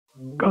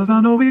Cause I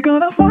know we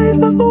gonna fight,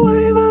 that's the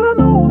way that I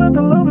know that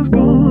the love is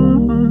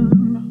gone.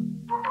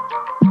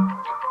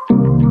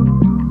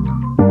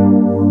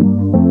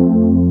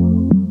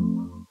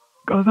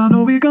 Cause I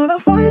know we gonna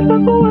fight,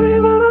 that's the way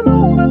that I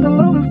know that the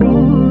love is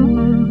gone.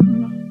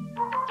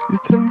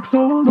 It takes so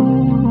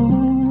long.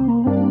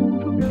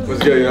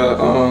 What's good,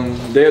 y'all?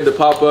 They had the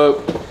pop-up,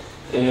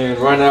 and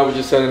right now we're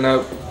just setting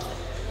up.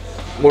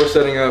 More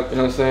setting up, you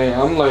know what I'm saying?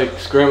 I'm like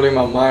scrambling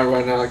my mind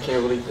right now, I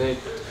can't really think.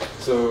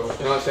 So, you know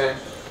what I'm saying?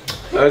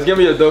 It's gonna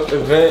be a dope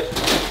event.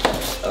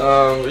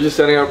 We're just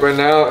setting up right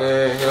now,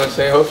 and you know what I'm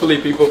saying? Hopefully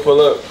people pull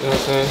up, you know what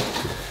I'm saying?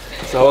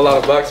 It's a whole lot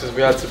of boxes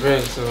we have to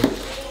bring, so. You know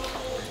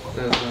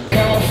what I'm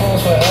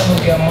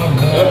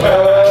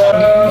saying?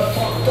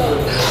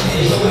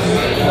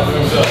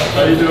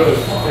 How you doing?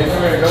 Hey,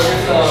 come here, go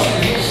get some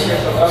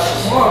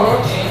boxes. Come on, bro.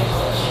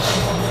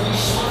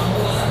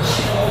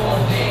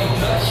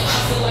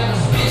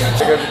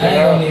 I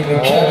don't even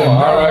care.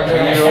 Alright,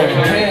 click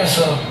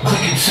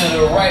it to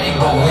the right, it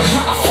go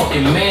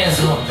fucking man's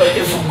up.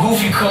 If a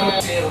goofy come on,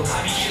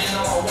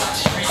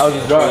 How's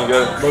it going?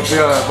 Good. Both of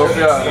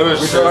y'all. It was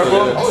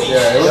comfortable?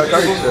 Yeah, it was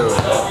comfortable.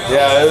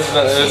 Yeah, it was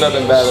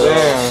nothing bad at all.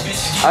 Damn.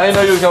 I didn't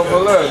know you was gonna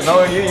pull up.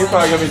 No, you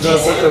probably gonna be doing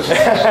push-ups. I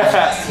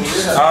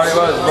already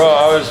was, bro.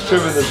 I was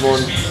tripping this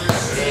morning.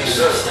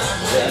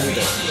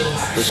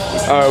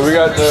 Alright, we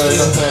got the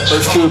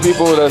first two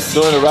people that's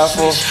doing the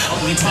raffle.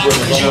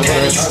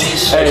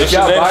 Hey, if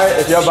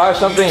y'all buy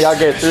something, y'all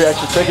get 3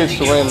 extra tickets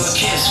to win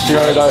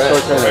 $300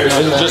 short credit.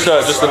 Is it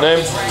just the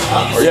name?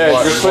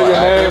 Yeah, just put your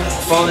name,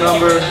 phone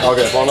number.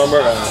 Okay, phone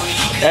number.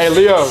 Hey,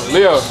 Leo,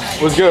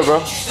 what's good,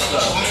 bro?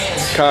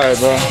 Kai,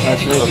 bro. Nice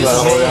to meet you.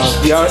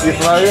 You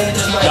from out here?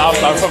 No,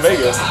 I'm from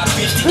Vegas.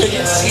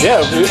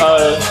 Yeah,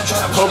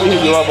 Kobe hit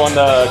you up on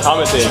the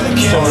comment thing.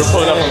 So we're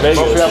pulling up from Vegas.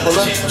 Both of y'all pull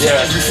up?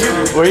 Yeah.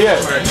 Where you at?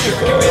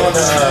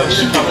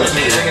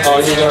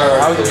 Oh, you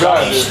how was the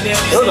drive? It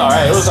was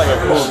alright. It was like a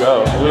cool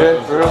go. Yeah,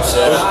 for real?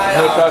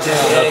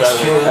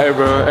 Hey,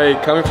 bro. Hey,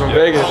 coming from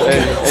Vegas.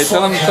 Hey,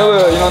 tell the,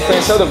 you know what I'm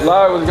saying? Tell the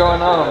vlog what's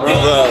going on, bro.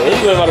 This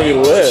is about to be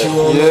lit.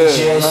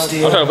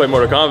 Yeah. I'm trying to play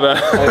Mortal Kombat.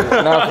 Hey,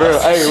 nah, for real.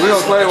 Hey, we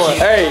gonna play one.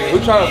 Hey, we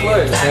trying to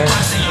play, man.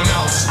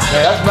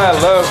 Man, that's mad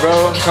love,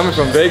 bro. Coming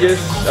from Vegas,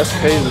 that's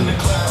crazy.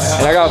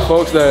 And I got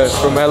folks that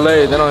from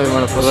LA, they don't even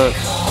want to pull up. You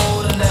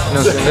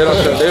know what I'm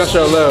saying? They don't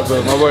show love,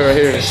 but my boy right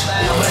here.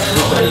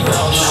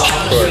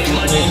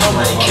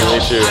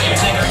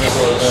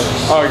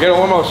 Alright, get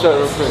one more shot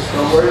real quick.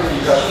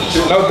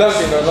 No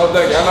dunking, though, no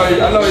dunking.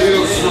 I know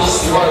you.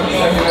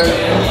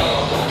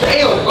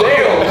 Damn.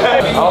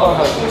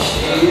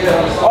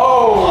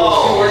 Oh!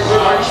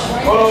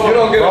 You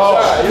don't get a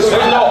shot. There's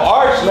no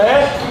arch,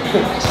 man.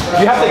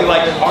 You have to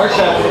like arch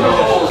that.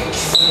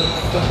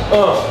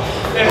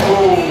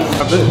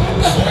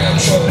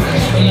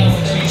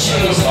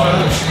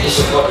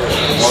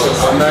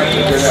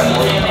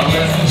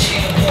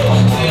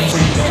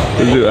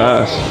 You do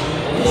ass.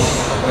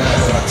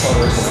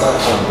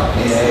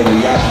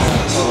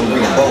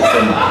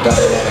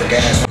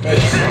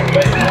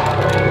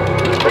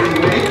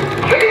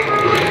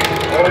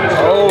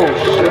 Oh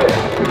shit.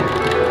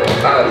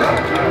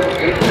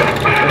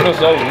 That's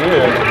so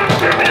weird.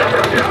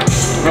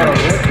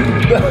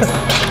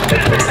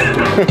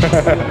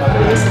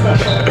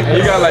 And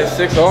you got like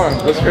 6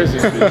 arms. That's crazy.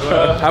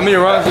 How many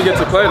rounds did you get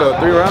to play though?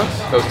 3 rounds?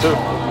 That was 2.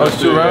 Oh, it's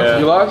 2 rounds? Yeah.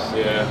 You lost?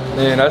 Yeah.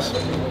 Man, that's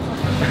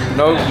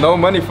no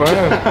money for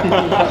him.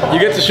 You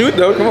get to shoot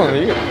though. Come on.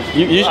 You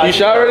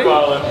shot already?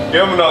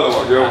 Give him another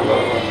one.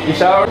 You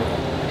shot already?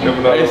 Give him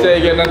another one. You say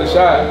you get another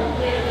shot.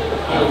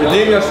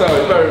 Redeem yourself.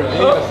 You better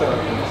redeem yourself.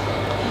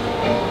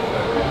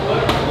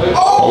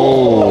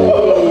 Oh!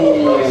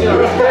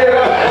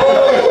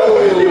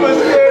 He was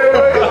scared.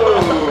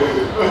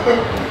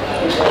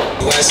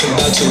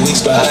 about 2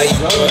 weeks, but how you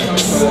doing?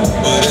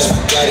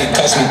 It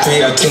cost me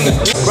 3 out of 10.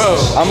 Bro,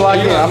 I'm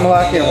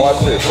locking. Watch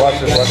this.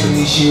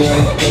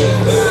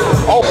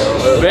 Oh,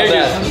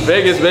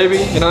 Vegas, baby.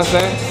 You know what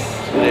I'm saying?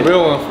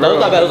 Real one. That was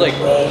not bad. It was like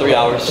 3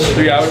 hours.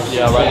 3 hours?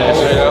 Yeah, right now.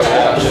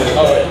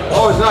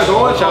 Oh, it's not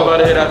going. Watch out about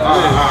to hit after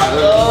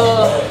this.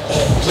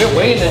 We're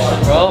waiting this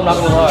shit, bro. I'm not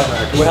gonna lie.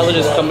 We're hella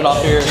just coming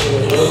off here.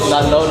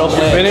 No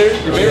plan. You been here?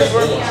 You been here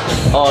before?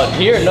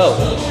 Here, no.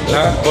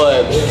 Nah.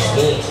 But.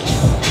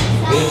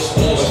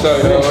 What's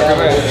up, yo?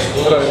 Welcome in.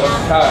 What up?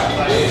 Hi.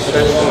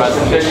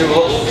 Appreciate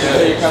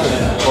you coming.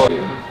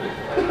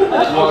 You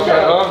want to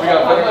cut off? We got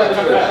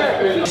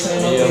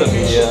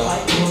Yeah.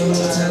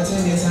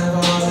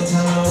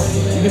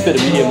 You can fit a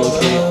medium low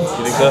key. You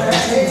think so? Yeah.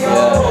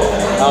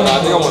 I don't know, I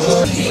think I'm on.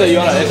 You say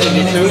you're on an SMD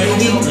too?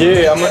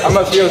 Yeah, I'm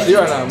at COC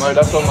right now, man.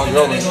 That's what my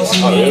girl is.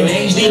 Oh,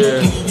 really?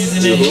 Yeah.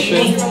 You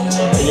hooping?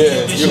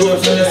 Yeah. You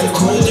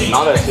hooping?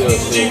 Not at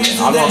COC. I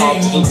don't know how to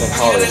hoop in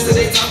college.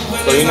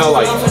 So you know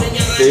like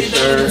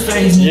Fisher?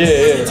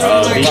 Yeah.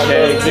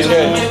 BK.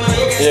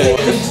 Yeah.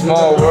 It's a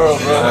small world,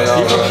 bro.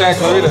 You from San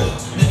Clarita?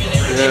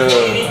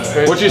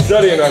 Yeah. What you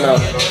studying right now?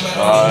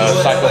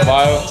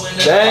 Psychophile.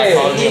 Dang.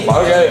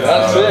 Okay,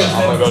 that's it.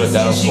 I'm gonna go to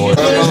dental school. What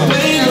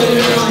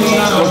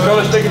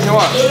color stickers you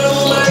want?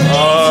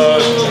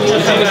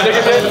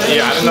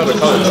 didn't know the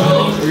colors.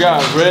 We got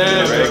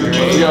red,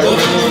 we got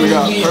green, we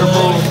got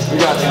purple, we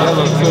got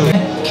yellow too.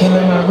 Came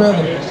in my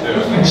brother.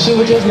 She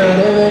was just not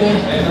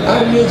evident.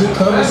 I used to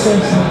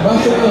conversation.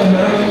 About to run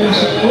out.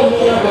 She pulled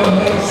me up on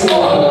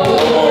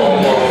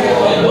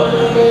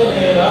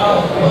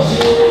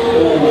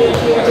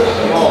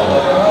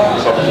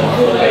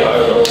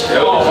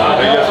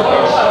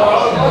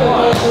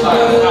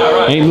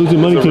Ain't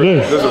losing money today.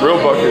 This is a real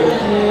bucket.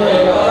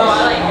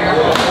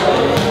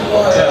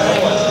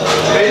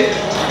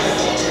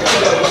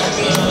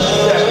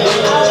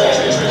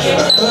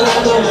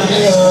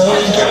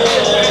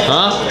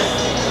 Huh?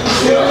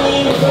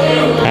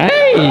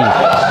 Hey!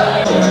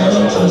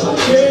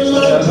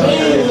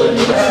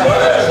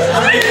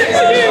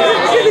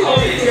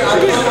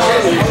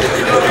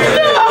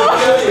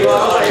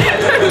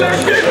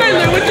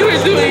 What you were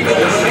doing?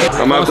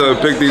 I'm about to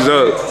pick these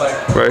up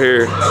right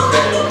here.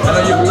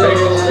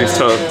 He's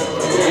tough.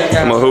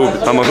 I'm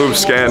a hoop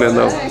scanning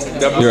though.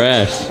 Your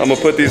ass. I'm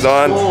gonna put these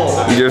on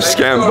and give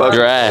scan buckets.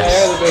 Your ass.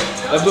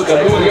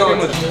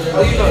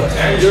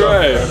 You're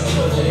right.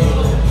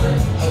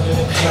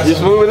 You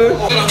smooth with it?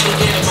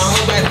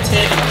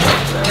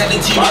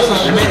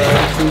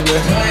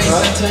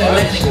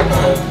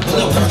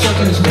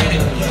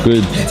 Good.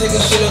 You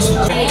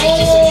know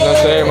what I'm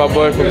saying? My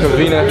boy from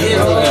Cavina.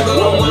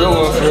 Real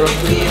one, for real.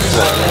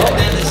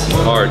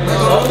 Hard.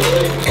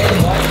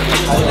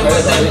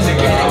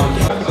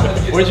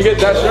 Where'd you get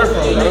that shirt from?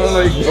 I don't know,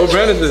 like, what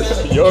brand is this?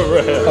 Your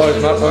brand. Oh,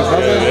 it's my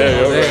brand? Yeah,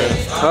 your brand.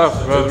 Tough,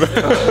 bro.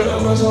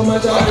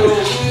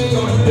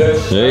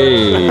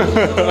 Hey.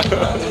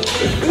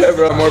 Yeah,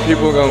 bro, more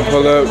people gonna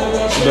pull up,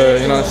 but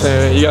you know what I'm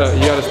saying? You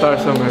gotta start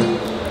somewhere. You know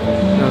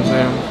what I'm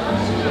saying?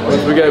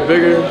 Once we get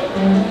bigger, you know what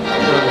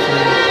I'm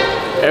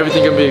saying?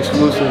 Everything can be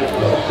exclusive.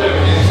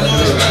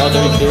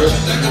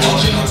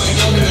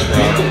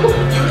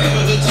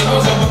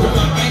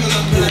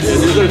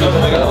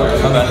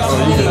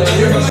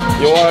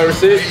 You want a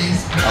receipt?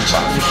 I'm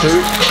fine. You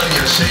sure?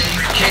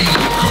 Okay,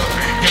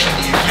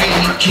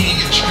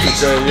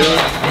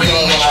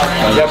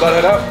 you about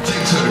it up?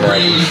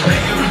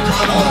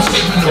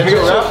 Let me get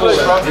your raffle.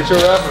 Get your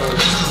raffle.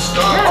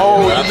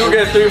 Oh, you do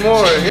get 3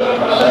 more.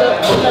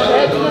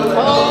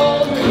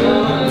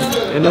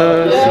 In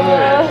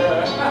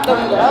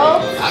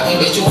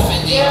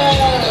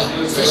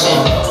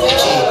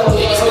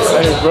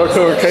hey, bro,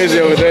 going crazy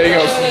over there. You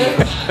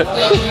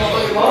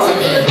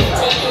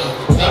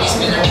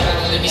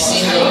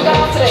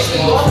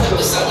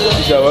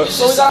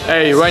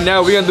Hey, right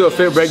now we're gonna do a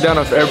fit breakdown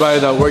of everybody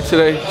that worked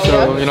today.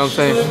 So, you know what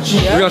I'm saying?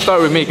 We're gonna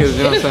start with me because,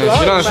 you know what I'm saying?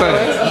 You know what I'm saying?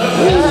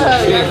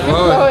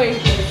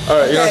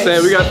 Alright, you know what I'm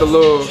saying? We got the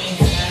little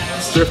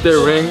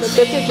thrifted rings.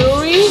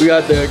 We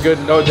got the good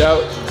No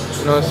Doubt.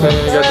 You know what I'm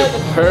saying? We got the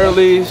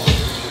pearlies.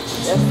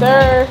 Yes,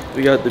 sir.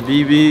 We got the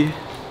BB.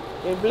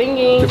 You're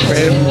blinging. The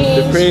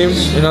cream,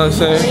 you know what I'm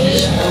saying?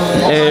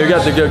 And we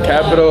got the good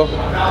Capital.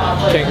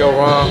 Can't go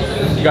wrong.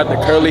 You got the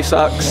curly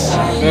socks.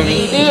 You do.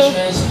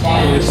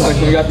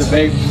 We got the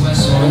babe.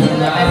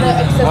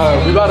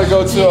 Alright, we about to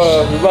go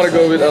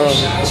with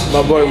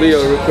my boy Leo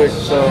real quick.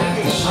 So,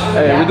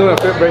 hey, we're doing a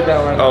fit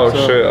breakdown right now. Oh so,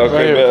 shit! Okay,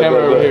 right here, bad,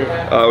 camera bad, over here.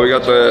 we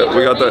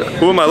got the.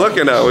 Who am I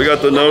looking at? We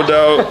got the No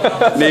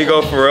Doubt,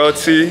 Neaux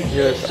Ferroti,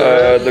 Yes,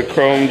 sir. the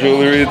chrome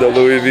jewelry, the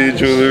Louis V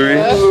jewelry,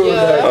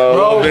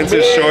 little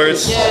vintage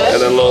shorts,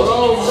 and then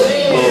little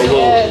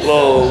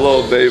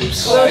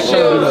babes.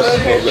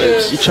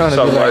 You trying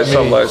to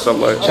Something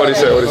like. What do you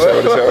say?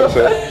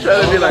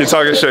 He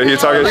talking shit. He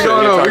talking shit.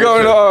 We're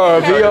going to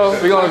VO.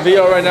 We're going to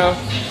VO right now.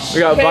 We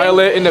got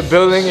Violet in the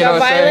building. You know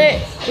what I'm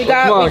saying? We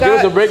got, Come on, give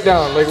us a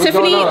breakdown. Like, what's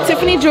going on?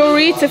 Tiffany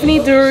jewelry, Tiffany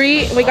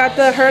jewelry. We got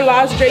the Her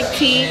Lost Drake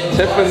tee.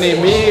 Tiffany,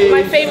 me.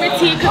 My favorite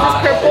tee because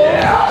it's purple.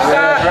 We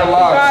got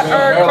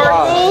our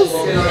cardinals,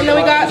 and then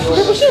we got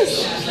purple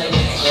shoes.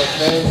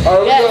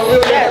 Alright, we're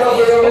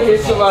gonna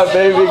meet to my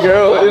baby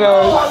girl. You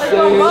know what I'm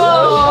saying?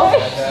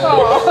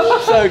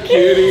 So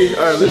cutie.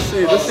 Alright, let's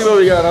see what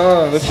we got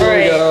on. Let's see what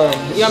we got on.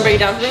 You wanna break it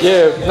down for me?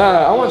 Yeah,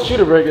 nah, I want you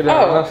to break it down.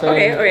 Oh, You know what I'm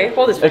saying? okay.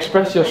 Hold this.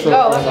 Express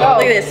yourself. Let's go.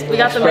 Look at this. We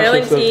got the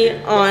Maryland tee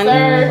on.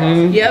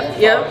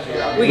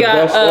 Yep. We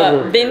got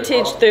a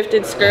vintage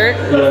thrifted skirt.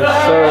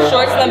 Yes, sir.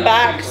 Shorts in the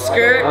back,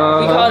 skirt.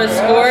 We call it a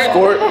skirt.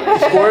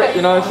 Squirt,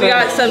 you know what I'm saying? We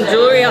got some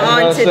jewelry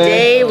on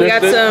today. We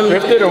got some.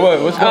 Thrifted or what?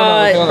 What's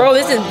going on? Bro,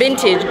 this is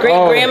vintage. Great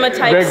grandma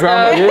type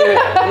stuff.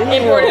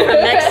 Imported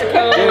from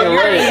Mexico. You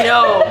already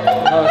know.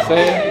 You know what I'm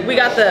saying? We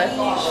got the,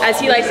 as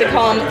he likes to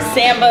call them,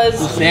 sambas.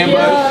 Sambas. We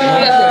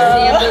got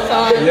the sambas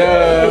on.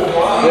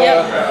 Yeah.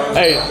 Yep.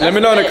 Hey, let me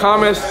know in the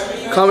comments.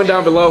 Comment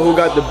down below who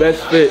got the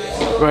best fit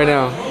right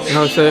now. You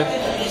know what I'm saying?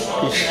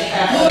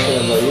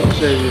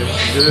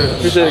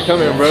 Appreciate you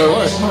coming, bro.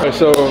 Alright,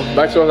 so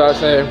back to what I was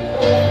saying.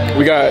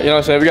 We got, you know what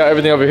I'm saying? We got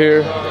everything over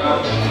here.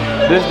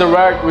 This is the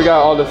rack. We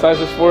got all the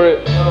sizes for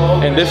it.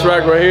 And this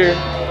rack right here,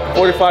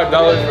 $45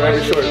 for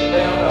every short. You know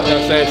what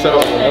I'm saying? So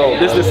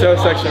this is the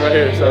sales section right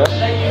here. So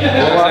you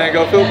know what I'm saying?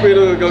 Go feel free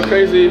to go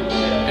crazy.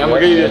 And I'm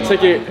gonna give you a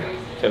ticket.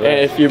 And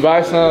if you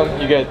buy some,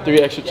 you get 3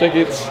 extra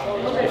tickets.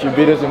 If if you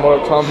beat us in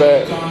Mortal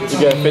Kombat, you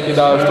get $50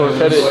 store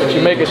credit. If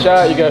you make a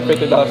shot, you get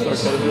 $50 store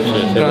credit.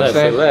 You know what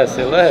I'm saying?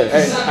 Say less.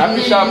 Hey,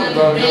 happy shopping,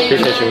 bro.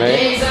 Appreciate you,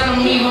 man.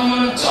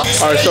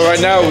 Alright, so right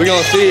now we're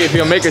gonna see if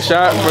he'll make a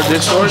shot for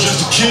this store.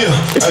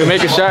 If he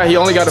make a shot, he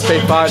only gotta pay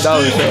 $5. So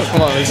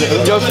come on,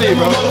 you'll see,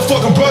 bro.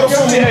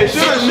 Hey,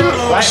 shoot.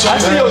 I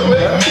see you.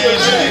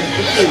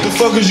 The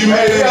fuck is you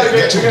made? Got your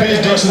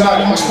bitch dancing out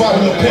in my spot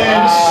in the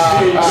pants.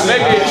 Make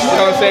it, you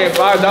know what I'm saying?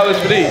 $5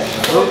 for these.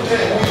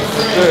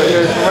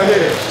 Yeah, right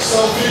here.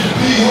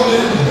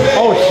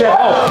 Oh shit! Oh.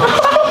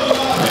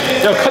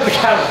 Yo, cut the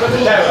camera.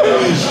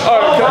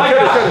 Alright, cut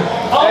it.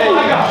 Oh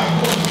my god.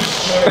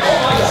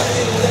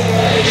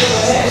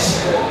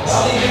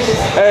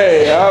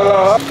 Hey,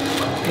 hello.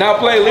 Now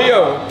play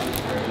Leo.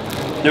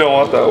 You don't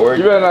want that work.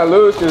 You better not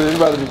lose because it's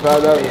about to be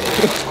 $5.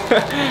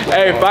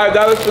 Hey,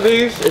 $5 for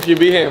these if you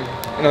beat him.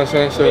 You know what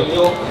I'm saying? So,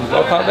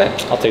 Mortal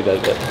Kombat? I'll take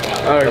that bet.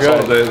 Alright, That's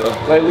all day though.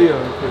 Play Leo.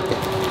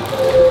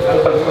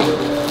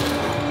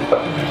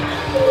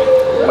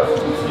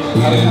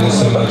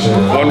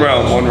 One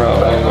round.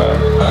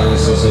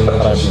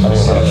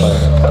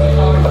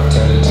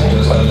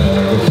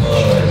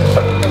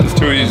 It's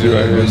too easy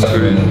right here. It's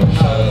too easy.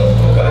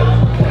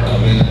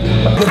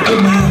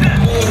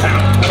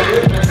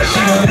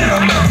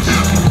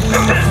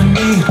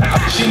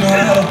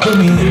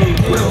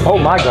 Oh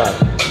my god.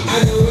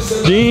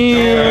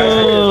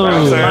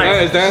 Damn.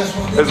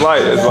 It's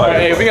light.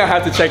 Hey, we gonna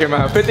have to check him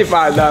out.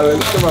 $55.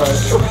 Come on.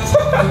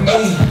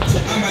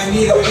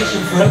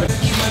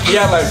 He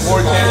had like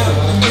 4 chances.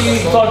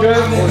 It's all good.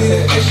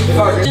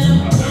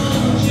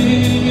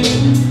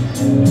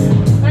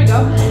 There you go.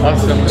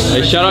 Awesome.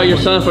 Hey, shout out your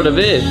son for the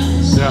vid.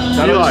 Yeah.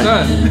 Shout out your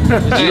son.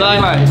 Eli.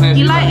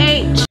 Eli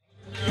H.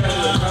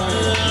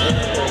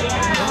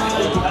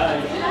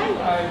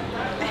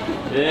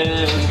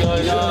 Yeah, what's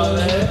going on,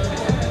 man?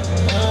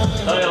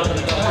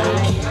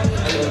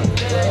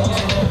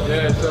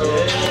 Yeah, so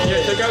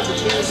check out the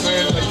shoes,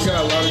 man. Like, you got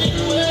a lot of shoes.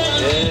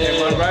 And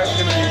my rack's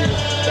gonna be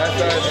that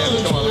side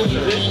and come on, let me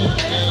show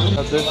you.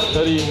 Got this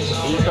hoodie.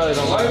 You probably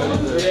don't like it.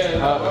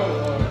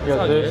 You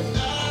got this.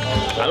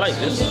 I like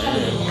this one.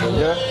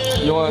 Yeah?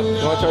 You want to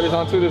try this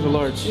on too? There's a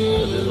large.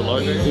 There's a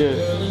larger? Yeah.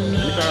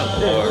 You try out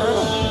the large.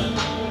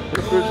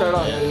 Let's try it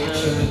on.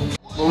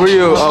 What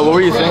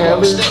were you saying,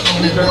 Abby?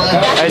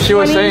 Hey, she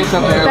was saying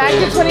something. Back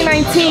in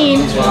 2019,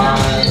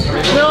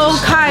 Lil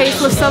Kais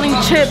was selling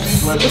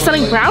chips. Was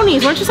selling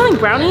brownies. Weren't you selling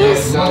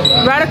brownies?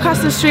 Right across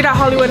the street at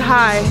Hollywood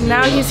High.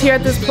 Now he's here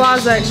at this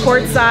plaza at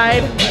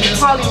Courtside,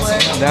 Hollywood.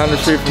 Down the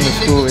street from the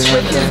school, you know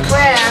what I'm saying?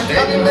 The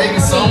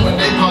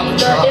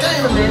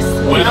infamous,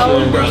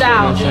 no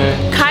doubt.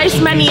 Kais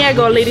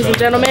Maniego, ladies and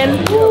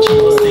gentlemen.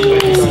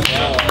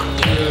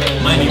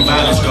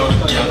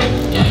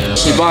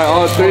 He bought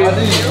all 3,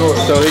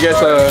 so he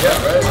gets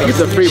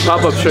a free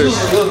pop-up shirt. You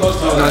know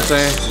what I'm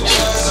saying?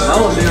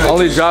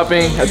 Only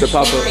dropping at the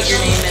pop-up.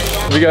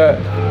 We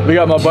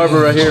got my barber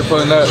right here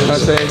pulling up. You know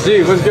what I'm saying?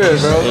 Gee, what's good,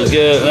 bro? What's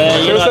good,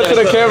 man? Show us to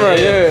the camera,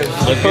 yeah.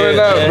 Pulling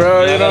up,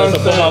 bro. You know what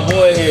I'm saying? My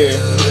boy here.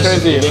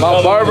 Crazy.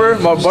 My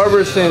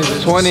barber since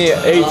 2018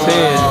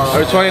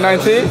 or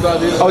 2019?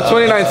 Oh,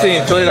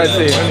 2019.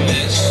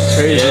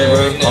 Crazy,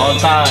 bro. On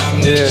time.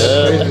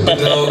 Yeah.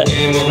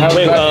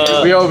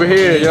 We over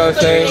here, you know what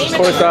I'm saying?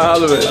 Courtside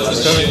Hollywood.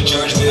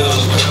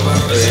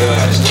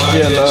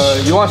 Yeah,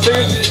 you want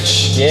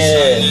cigarettes?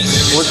 Yeah.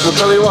 What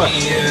color you want?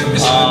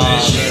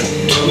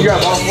 You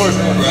got all 4,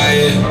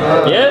 man.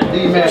 Yeah?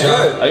 I'm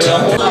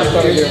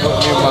trying to get my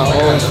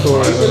own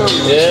store.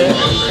 Yeah?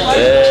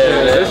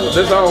 Yeah. This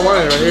is all I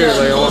wanted right here.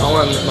 Like, I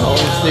want my own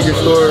sneaker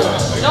store.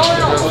 You know what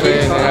I'm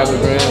saying? They have the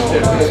brand.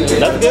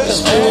 That's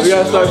good. We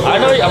gotta start. I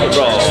know you,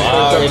 bro. I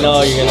already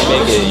know you're gonna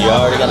make it. You're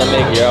already gonna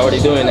make it. You're already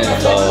doing it,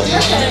 so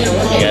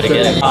you gotta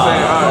get it.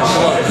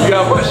 You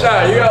got one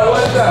shot.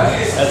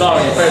 That's all.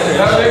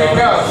 How big it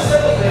count?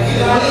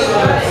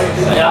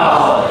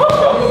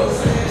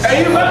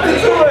 Hey, you left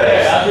it too much.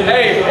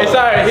 Hey, it's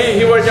alright.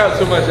 He worked out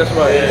too much. That's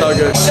why. It's all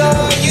good.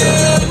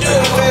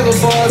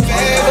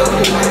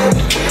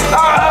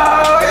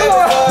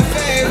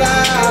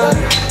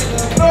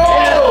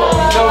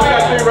 No, we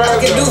got 3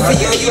 rounds. Do for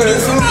you, you do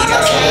for me.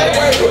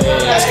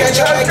 That's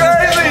crazy.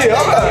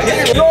 I'm not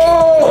hitting. No.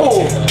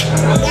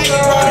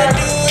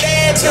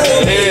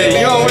 Hey,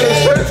 you don't win the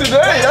shirt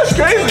today. That's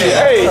crazy.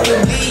 Hey,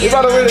 you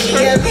about to win the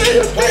shirt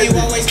today. Why you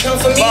always come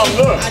for me?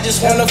 I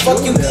just wanna fuck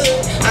you.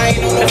 I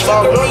ain't on the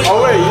fuck. Oh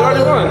wait, you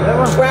already won.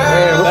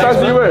 Man, what size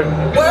do you wear?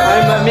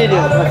 I'm a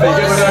medium.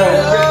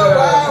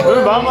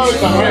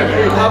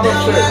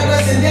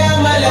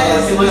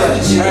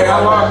 Hey,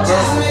 how long, bro?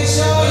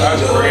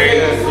 That's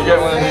great. You get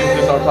one of these.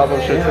 This is our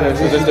pop-up shirt today.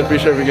 So this is the free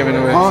shirt we're giving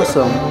away.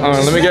 Awesome.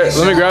 Let me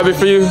grab it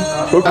for you.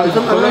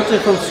 I'm actually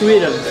from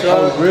Sweden.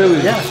 So oh,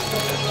 really? Yeah.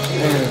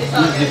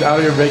 Man, you just out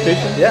of your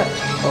vacation? Yeah.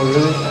 Oh,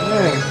 really?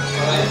 Man.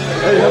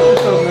 Hey, help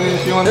yourself, man,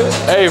 if you want to.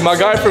 Hey, my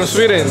guy from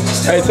Sweden.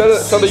 Hey, tell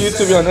the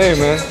YouTube your name,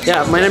 man.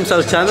 Yeah, my name's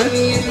Alexander.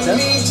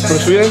 From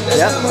Sweden?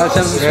 Yeah,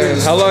 Alexander from Sweden.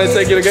 Man, how long did it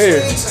take you to get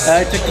here?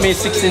 It took me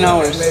 16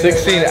 hours.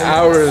 16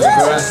 hours,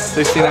 bro.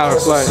 16-hour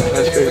flight.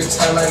 That's crazy.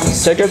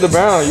 Check out the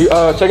brand. You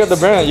check out the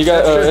brand. You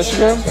got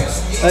Instagram?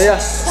 Yeah.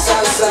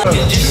 I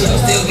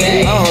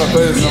don't want to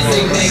play this no more.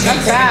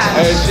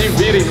 Hey, she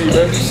beating me,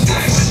 bro.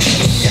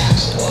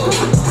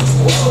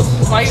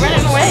 Why are you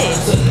running away?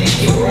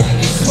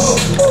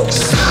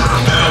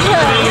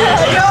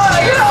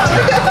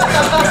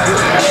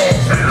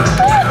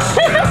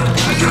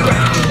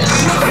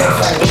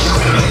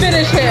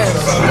 Finish him.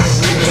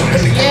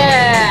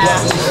 Yeah.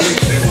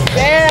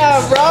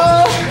 Damn, bro.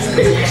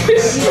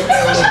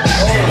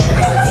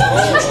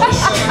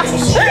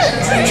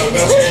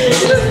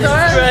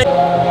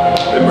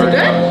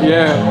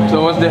 Yeah. So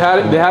once they had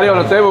it on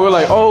the table, we're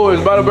like, oh,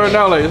 it's about to burn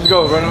down. Like, let's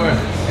go, run away.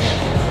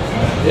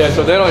 Yeah.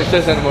 So they don't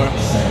exist anymore.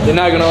 They're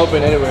not gonna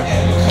open anywhere.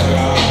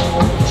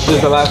 This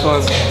is the last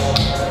one.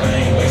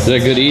 Is that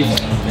good eat?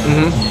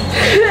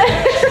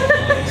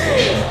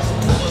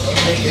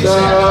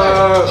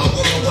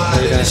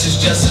 This is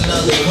just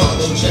another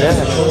cargo check. I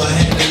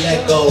had to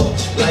let go.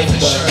 Life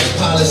insurance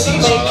policy.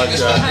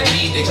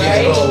 Need to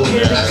get rolled.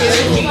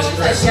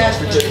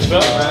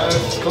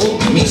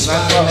 Me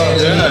smiling.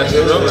 Yeah, it's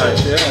real nice.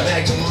 Yeah.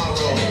 Back tomorrow.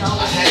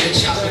 I had to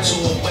chop it to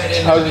a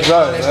wedding. How's it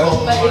drive, man?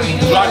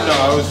 Right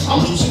now, I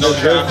was no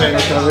traffic.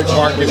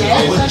 Market.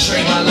 I wouldn't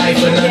trade my life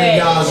for none of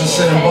y'all's in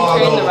San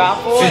Embargo.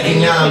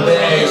 59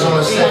 bags on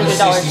a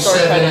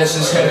 767. This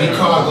is heavy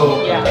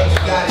cargo.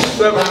 What's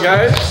up,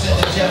 guys?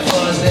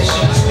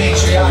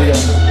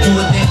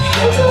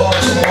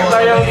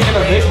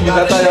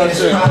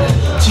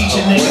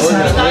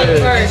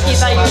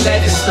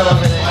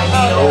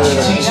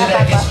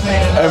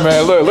 Hey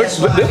man, look, this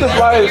is the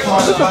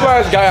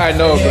flyest guy I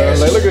know, bro.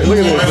 Like, look at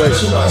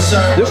this.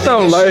 Like, this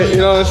sound light, you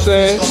know what I'm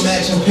saying?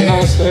 You know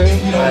what I'm saying?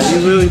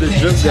 He's really the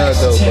drip guy,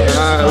 though, bro.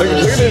 Look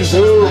at this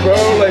dude, bro.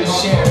 Like,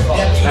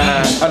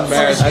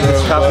 unmatched,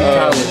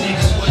 bro.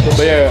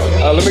 But yeah,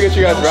 let me get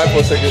you guys right for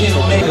a second.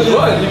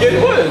 What? You get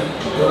what?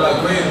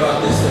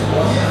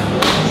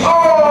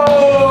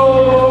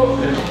 Oh!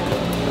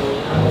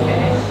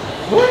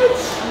 What?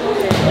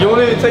 You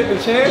won't even take the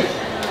chance?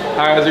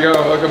 Alright, how's it going?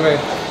 Welcome in.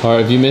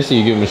 Alright, if you miss it,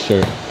 you give him a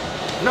shirt.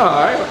 No,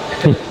 alright.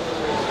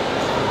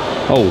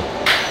 Oh.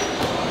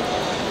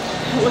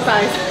 What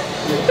size?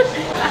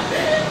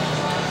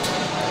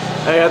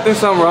 Hey, I think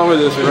something wrong with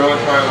this, bro.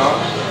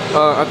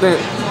 I think.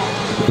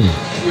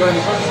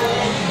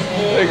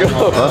 There you go.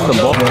 That's the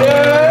ball.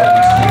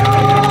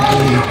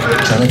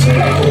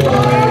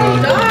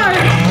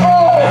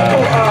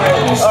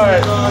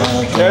 Alright.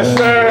 Yes,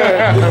 sir.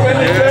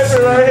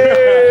 Right here.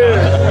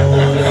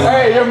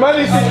 Hey, your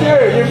money's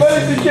secure. Your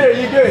money's secure.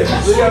 You good.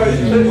 Look how it's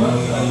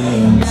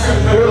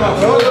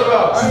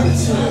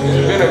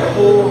been a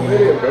cool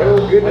video, bro.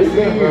 Good to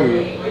see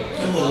you.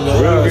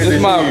 This is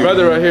my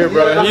brother right here,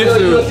 bro. He used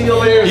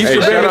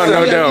to Shout out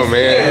No Doubt,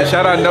 man.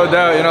 Shout out No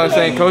Doubt, you know what I'm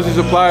saying? Cozy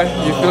Supply,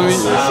 you feel me?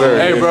 Yes, sir.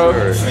 Hey, bro.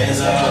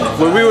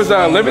 When we was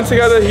living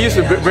together, he used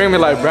to bring me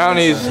like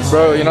brownies,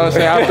 bro, you know what I'm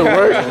saying? After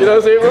work, you know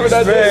what I'm saying? Remember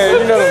that day?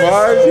 You know the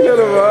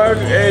vibes,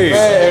 Hey.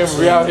 Man,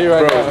 we out here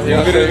right now. You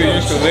literally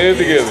used to live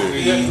together.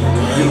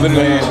 You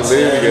literally used to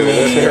live together.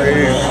 That's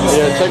crazy.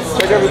 Yeah,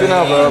 check everything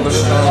out, bro.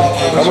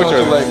 How much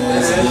are like?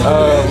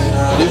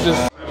 These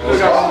just. We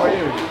got one more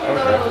year.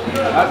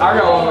 I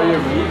got one more year,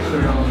 but he's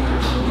still got one.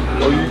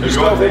 Oh, you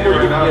still think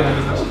right now?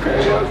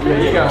 Yeah,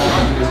 he got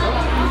one.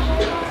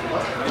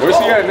 Where's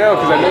he at now?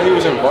 Because I know he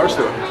was in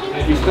Barstow.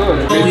 He's still in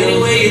the video.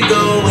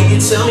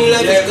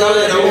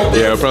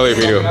 Yeah, probably a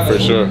video, for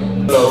sure.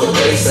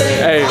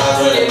 Hey,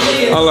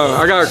 hold on.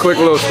 I got a quick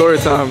little story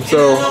time.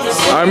 So,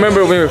 I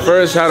remember when we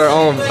first had our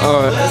own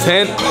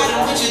tent,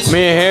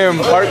 me and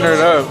him partnered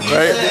up,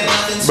 right?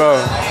 Bro,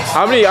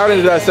 how many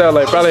items did I sell?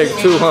 Like, probably like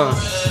 2, huh?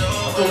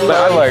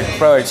 Like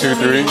probably 2,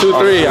 3. 2,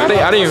 3. I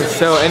didn't even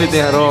sell anything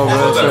at all,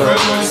 bro. So.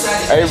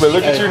 Hey, but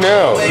look at you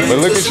now. Hey,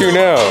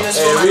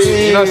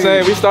 you know what I'm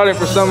saying? We started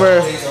from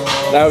somewhere.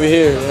 Now we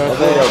here. You know what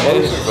I'm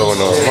saying? Going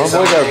on. My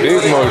boy got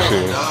big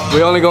motion.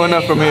 We only going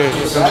up from here.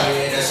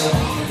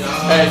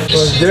 Hey,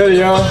 what's good,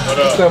 y'all?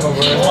 What's up, my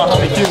bro?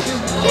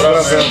 What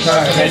up, bro?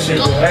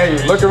 Hey,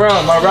 look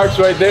around. My rock's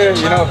right there.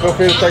 You know, feel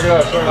free to check it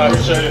out.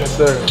 Yes,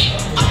 sir.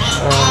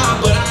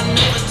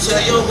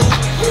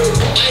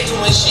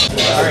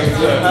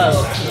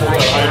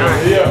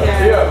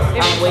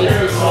 I'm way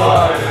too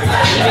small.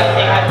 You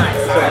think I'm not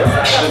small.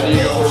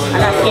 I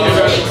got skinny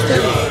legs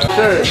too.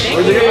 Sure.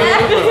 Where'd you get that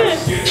from?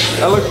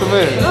 That looks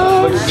familiar.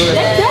 Looks good.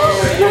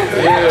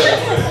 Yeah.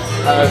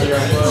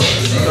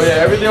 So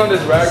yeah, everything on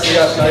this rack, we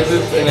got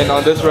sizes, and then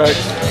on this rack,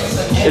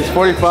 it's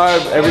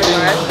 45. Everything,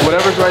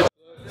 whatever's right.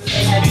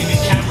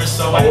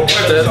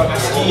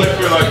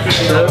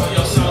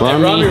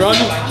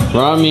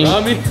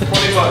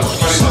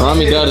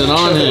 Rami got it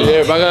on him.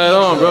 Yeah, bro, I got it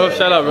on, bro.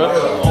 Shout out, bro.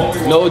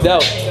 No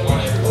doubt.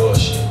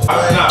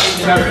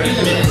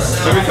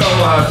 Let me tell him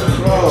what happened.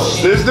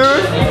 This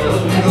dude?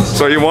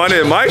 So he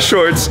wanted my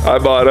shorts, I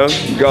bought them,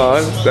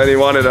 gone. Then he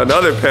wanted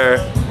another pair,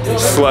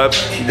 slept,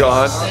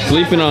 gone.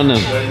 Sleeping on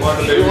them.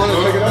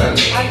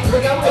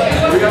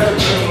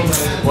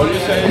 What are you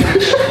saying?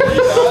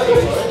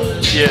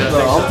 Yeah,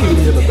 I'm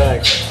keeping it in the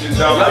bag.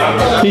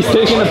 He's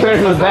taking the pair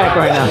in the back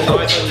right now.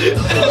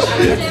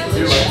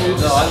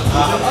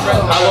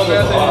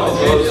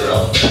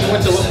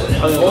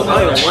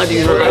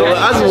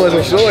 I just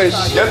wasn't sure.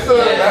 Get the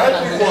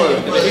magic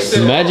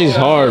one. Magic's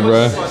hard,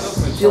 bro.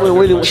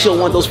 She don't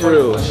want those for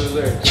real.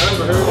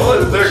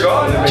 They're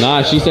gone.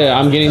 Nah, she said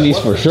I'm getting these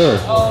for sure.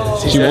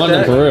 She want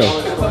them for real.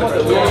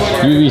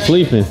 You be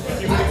sleeping.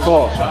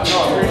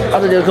 I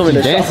think they're coming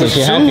to dancing.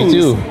 She happy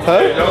too. Huh?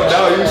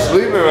 No, you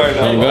sleeping right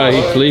now. Oh God,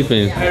 he's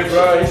sleeping. Hey,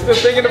 bro, you still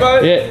thinking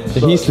about it?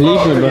 Yeah, he's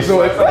sleeping, bro.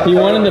 He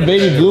wanted the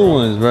baby blue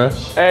ones, bro.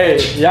 Hey,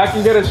 y'all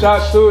can get a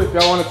shot too if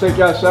y'all want to take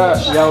y'all shot.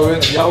 Y'all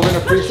win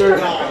a free shirt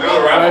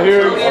right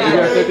here. You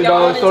get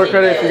 $50 store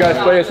credit if you guys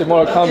play us in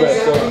Mortal Kombat.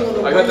 So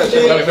I got that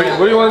shit.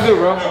 What do you want to do,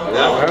 bro?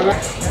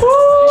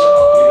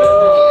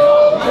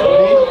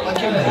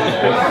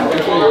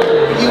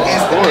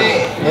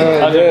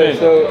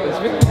 So it's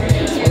been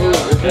smooth.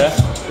 Yeah.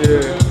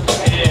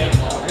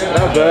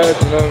 Not bad,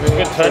 you know what I mean?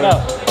 Good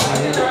turnout.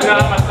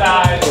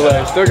 So,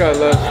 like, still got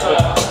left.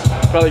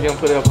 Probably gonna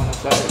put it up on the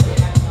side.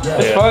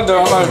 It's fun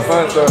though, I'm having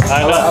fun, so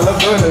I know. I love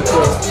doing it,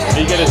 so.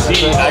 You get to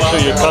see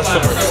actually your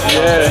customers.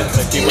 Yeah,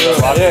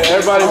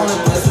 everybody,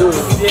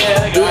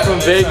 dude from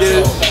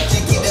Vegas,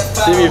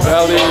 TV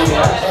Valley,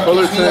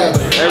 Fullerton,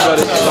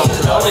 everybody.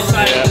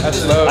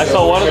 That's love. I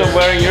saw one of them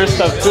wearing your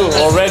stuff too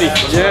already.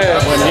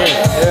 Yeah,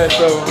 yeah,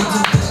 so.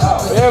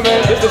 Yeah,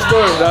 man, this is the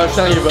story that I was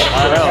telling you about.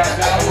 I know.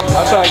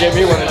 I'm trying to get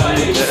me one of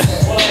these.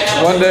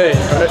 One day,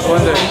 right?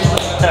 One day.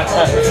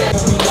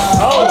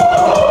 Alright,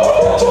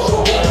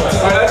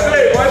 that's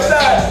it. One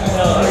shot.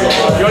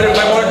 You want to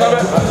play Mortal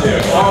Kombat?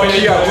 Oh, yeah,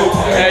 you got it.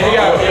 Yeah, you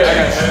got it. Yeah,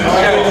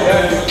 I got it.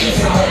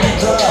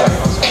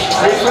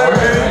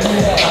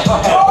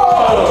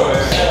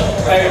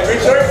 Hey, free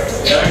shirt?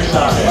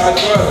 Might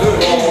as well do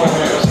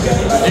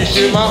it. You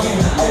shoot him out?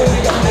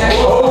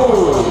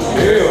 Oh,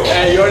 yeah.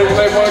 Hey, you already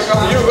played Mortal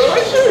Kombat? You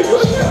really shoot. You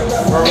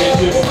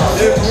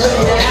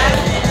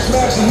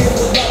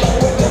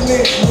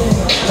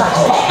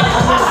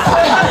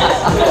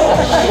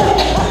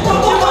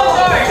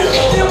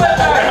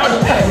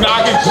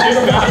Knocking shit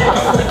down.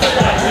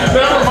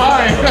 Never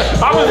mind.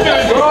 I was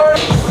gonna go.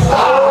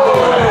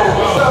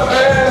 What's up,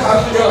 man?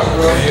 How's it going,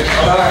 bro?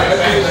 Alright,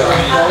 let's see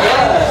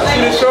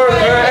the shorts,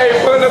 man. Hey,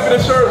 pulling up in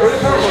the shorts. Where you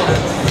come from?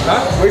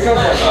 Huh? Where you come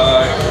from?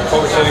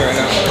 Over City right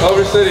now.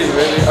 Over City,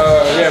 baby.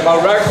 Yeah, my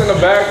rack's in the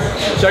back.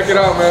 Check it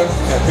out, man.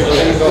 You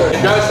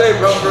gotta say,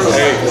 bro.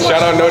 Hey,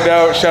 shout out No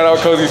Doubt, shout out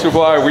Cozy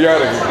Supply. We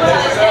out of here.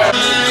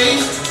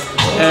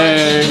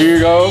 And here you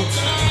go.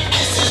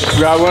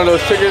 Grab one of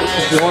those tickets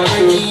if you want to.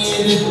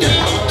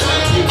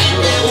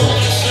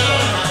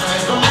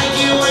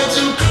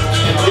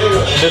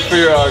 Just for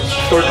your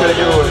store credit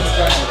giveaway.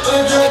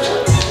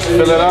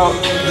 Fill it out.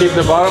 Keep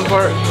the bottom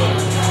part.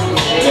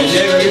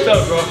 What's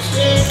up, bro?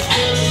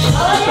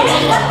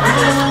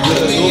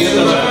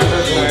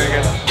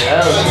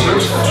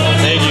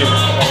 Thank you.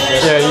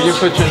 Yeah, you can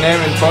put your name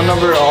and phone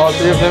number, all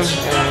three of them,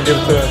 and give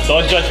it to us.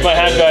 Don't judge my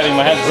handwriting.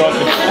 My hand's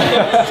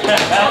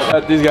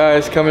broken. These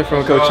guys coming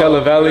from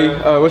Coachella Valley.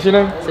 What's your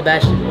name?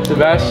 Sebastian.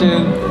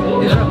 Sebastian.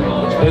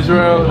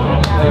 Israel.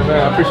 Hey man,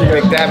 I appreciate it.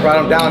 Big Dad brought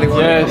him down.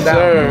 Yes,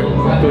 sir.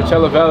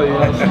 Coachella Valley.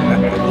 Yes.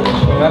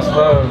 That's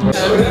love.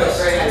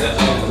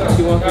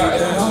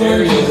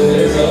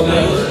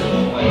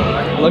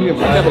 Let me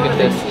look at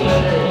this.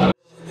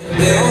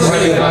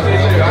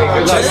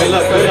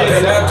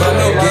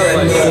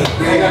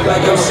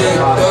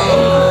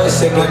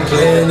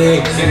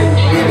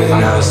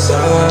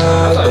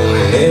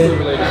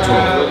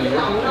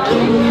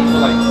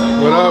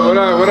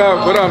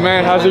 What up,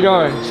 man? How's it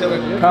going?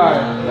 Hi.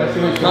 Nice to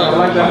meet you. I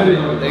like that hoodie.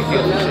 Thank you.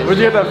 Where'd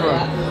you get that from?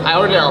 I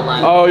ordered it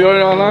online. Oh, you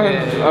ordered it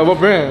online? What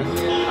brand?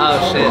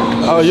 Oh shit.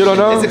 Oh, you don't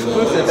know? It's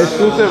exclusive.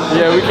 Exclusive?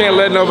 Yeah, we can't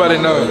let nobody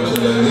know.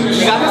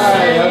 You got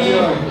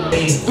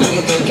this?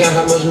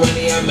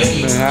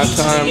 Man,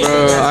 halftime,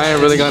 bro. I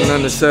ain't really got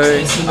nothing to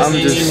say. I'm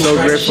just so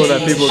grateful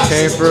that people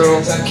came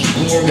through.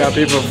 We got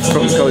people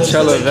from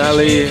Coachella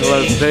Valley,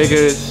 Las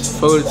Vegas,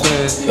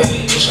 Fullerton.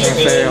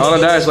 All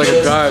of that is like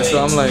a drive, so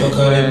I'm like,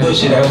 man,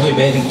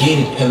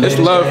 it's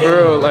love,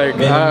 bro. Like,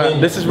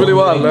 this is really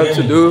what I love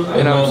to do,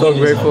 and I'm so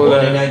grateful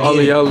that all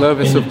of y'all love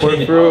and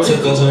support, bro.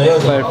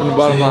 Like, from the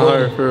bottom of my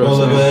heart, bro.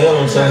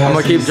 So, I'm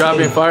gonna keep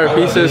dropping fire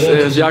pieces,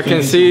 as y'all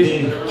can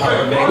see,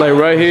 like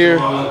right here.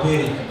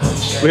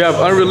 We have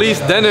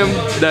unreleased denim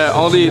that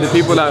only the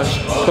people that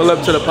pull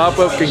up to the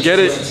pop-up can get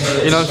it.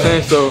 You know what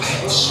I'm saying? So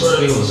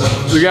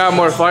we got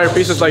more fire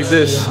pieces like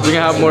this. We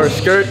can have more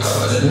skirts,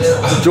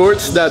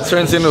 jorts that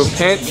turns into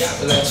pants.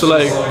 So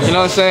like, you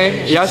know what I'm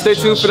saying? Y'all stay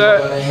tuned for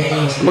that.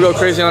 I'm gonna go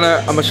crazy on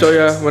that. I'm gonna show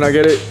y'all when I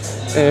get it.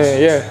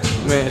 And yeah.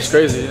 man, it's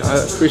crazy.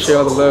 I appreciate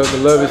all the love.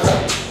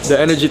 The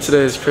energy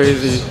today is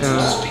crazy.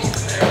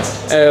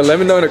 And let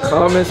me know in the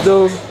comments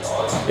though,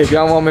 if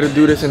y'all want me to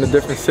do this in a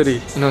different city, you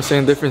know what I'm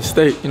saying, different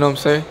state, you know what I'm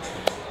saying?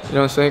 You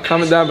know what I'm saying?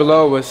 Comment down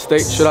below what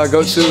state should I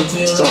go to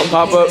for a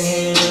pop-up.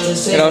 You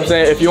know what I'm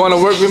saying? If you want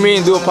to work with me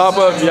and do a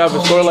pop-up, you have a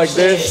store like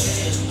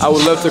this, I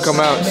would love to come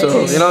out.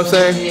 So, you know what I'm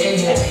saying?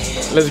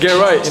 Let's get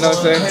right, you know what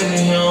I'm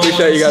saying?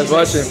 Appreciate you guys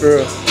watching, for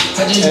real.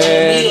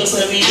 And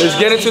let's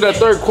get into the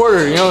third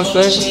quarter, you know what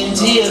I'm saying?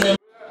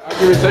 I'll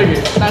give it, take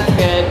it. That's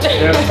good.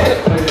 Yeah.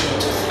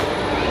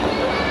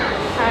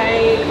 Hi.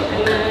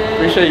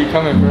 Appreciate you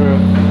coming, for real. Of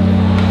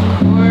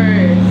course.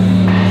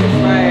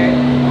 Right.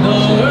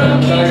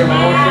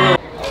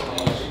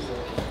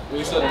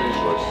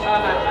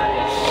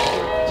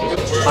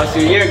 I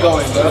see you're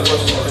going, bro.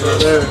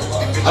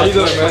 How you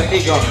doing, man?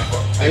 Keep going.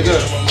 How you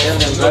doing?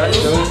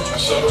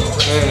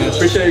 Man,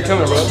 appreciate you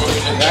coming, bro.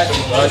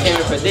 I came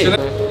here for this.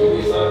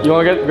 You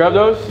want to grab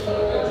those?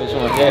 Which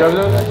one? Yeah. Grab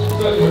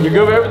those? You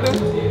good with everything?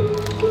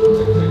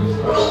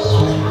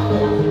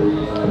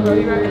 Are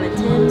you rocking the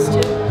Tims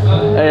too?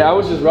 Hey, I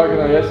was just rocking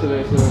on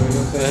yesterday, so you know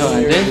what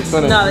I'm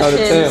saying? No, the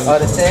Tims. Oh,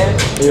 the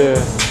Tims? Yeah.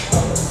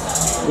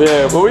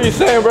 Yeah, but what you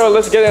saying, bro?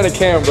 Let's get in the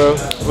cam, bro.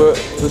 But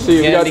let's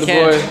see, we got the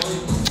boy.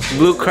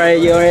 Blue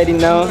Crate, you already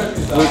know.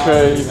 Blue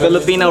Crate.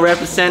 Filipino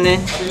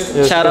representing.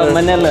 Yes, Shout out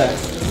Manila.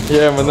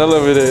 Yeah, Manila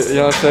with it, you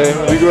know what I'm saying?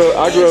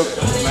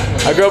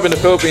 I grew up in the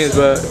Philippines,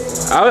 but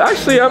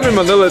I'm in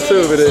Manila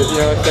too with it, you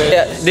know what I'm saying?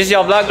 Yeah, this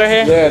your vlog right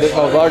here? Yeah, this is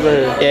my vlog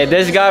right here. Yeah,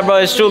 this guy, bro,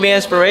 is truly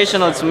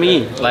inspirational to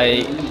me.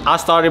 Like, I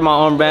started my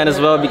own brand as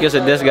well because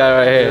of this guy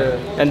right here.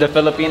 Yeah. And the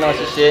Filipinos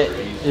and shit.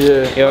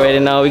 Yeah. You already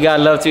know, we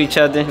gotta love to each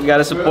other. We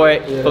gotta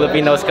support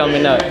Filipinos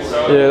coming up.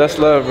 Yeah, that's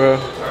love, bro.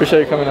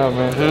 Appreciate you coming out,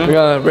 man. We're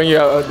gonna bring you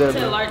out there,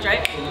 bro. Large,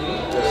 right?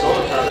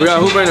 We got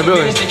Hoover in the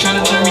building.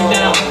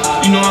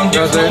 You know what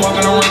I'm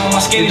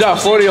saying? You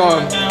dropped 40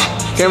 on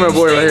camera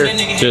boy right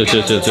here. Chill.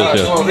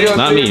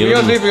 Not me. We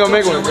gonna see if we gonna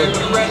make one. This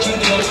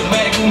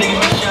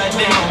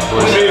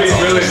baby's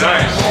really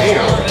nice.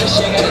 Damn.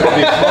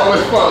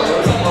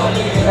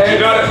 Hey,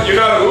 you're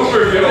not an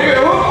Uber if you don't make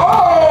it.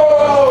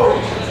 Oh!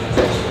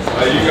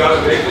 You gotta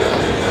make it.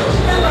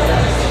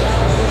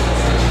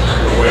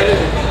 Wait.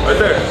 Right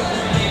there.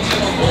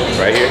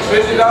 Right here.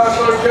 $50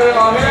 for the credit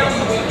on him.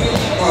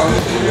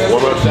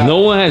 Warm up shot. No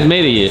one has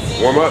made it yet.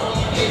 Warm up.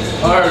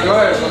 Alright, go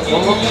ahead.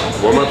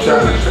 Warm up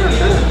shot.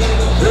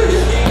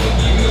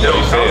 Yeah,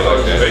 you say it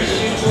like that.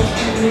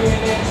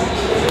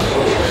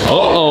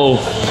 Uh-oh.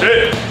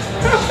 Shit.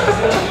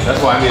 That's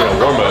why I need a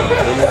warm up.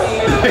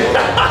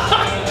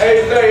 Hey,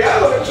 say, I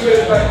look at you in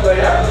the back, like,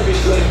 I have to be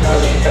slick.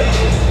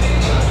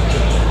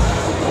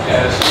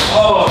 Yes.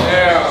 Oh,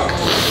 damn.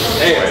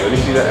 Hey, let me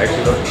see that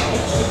action though.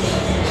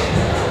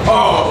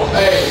 Oh,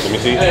 hey. Let me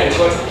see. Hey,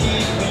 look.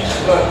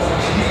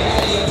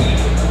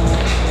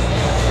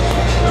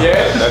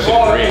 Yeah, That's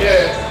ball, green.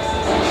 yeah.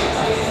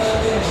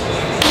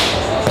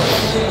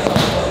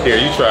 Here,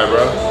 you try,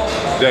 bro.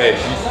 Jay,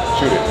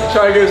 shoot it.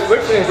 Try to get his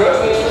flicks in, bro.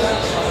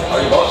 Oh,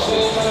 you lost it.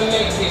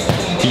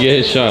 You get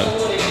his shot.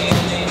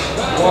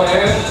 One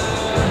hand.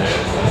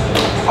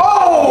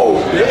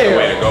 Oh! That's the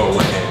way Yeah. to go.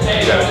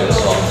 You gotta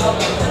just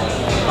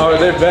Oh,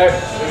 they're back.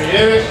 you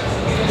hear it?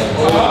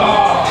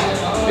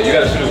 You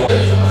gotta shoot it one.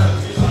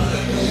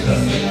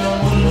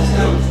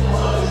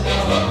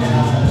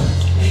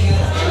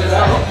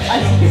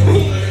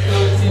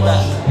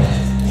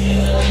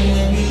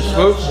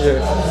 Smooth? Yeah.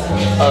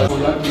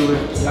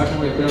 Y'all can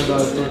win $3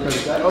 store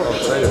credit. Oh,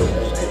 sale.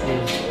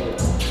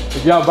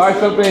 If y'all buy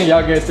something,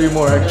 y'all get 3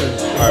 more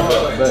extras.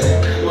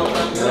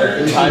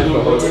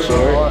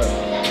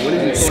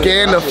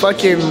 Scan the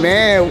fucking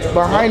man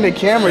behind the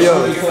camera,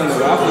 yo.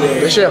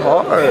 This shit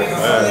hard.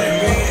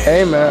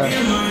 Hey, man.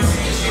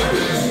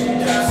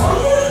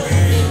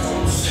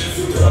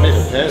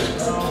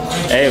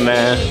 Hey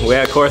man, we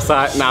at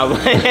Courtside. Nah, we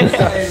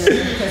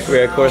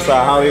at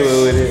Courtside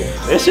Hollywood with it.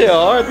 This shit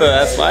hard though,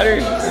 that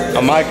spider. I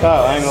might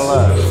cop, I ain't gonna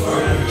lie.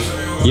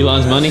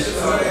 Elon's money?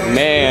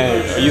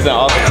 Man, using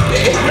all the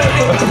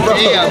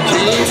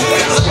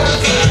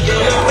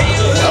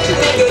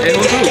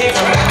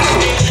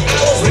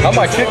How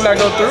my kick not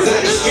go through?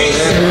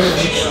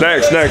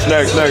 Next. Okay.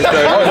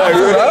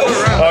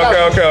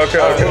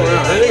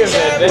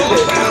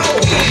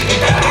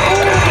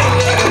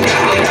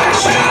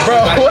 Bro,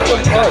 what the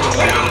fuck?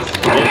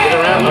 get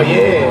around. Oh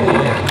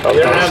yeah.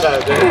 Get around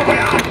that bitch.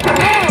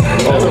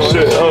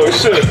 Oh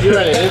shit. You're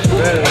ready.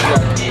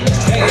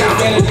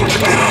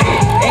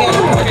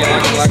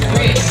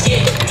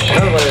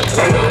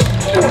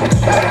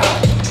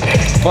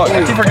 Fuck, I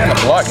keep forgetting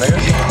to block, nigga.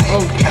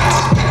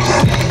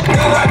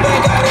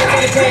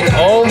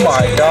 Oh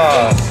my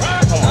god.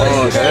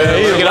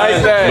 He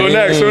like that. Who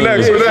next?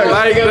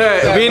 Like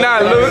that. We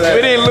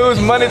didn't lose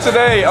money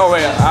today. Oh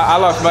wait, I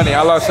lost money.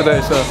 I lost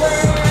today, so.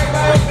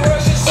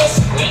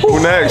 Who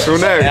next?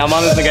 Yeah, I'm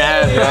on this nigga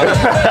ass, yo.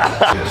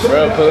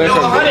 Bro, pull in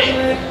from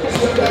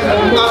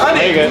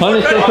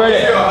Punish for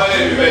credit.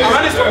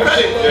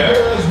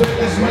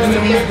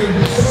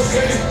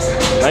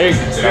 Hey,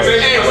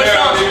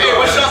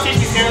 what's up?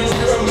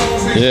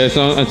 Yeah, it's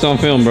on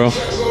film, bro.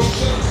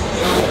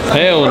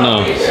 Hell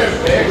no.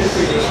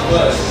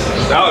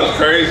 That was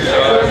crazy,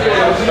 dog.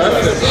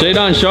 Shade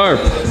on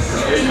sharp.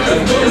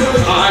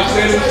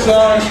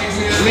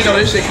 We know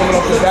this shit coming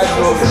off the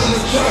backboard.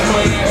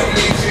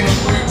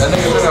 That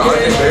nigga been an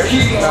argument there?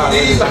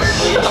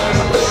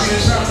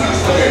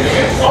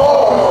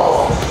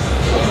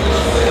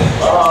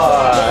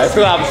 That's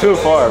gonna happen too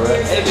far,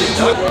 man.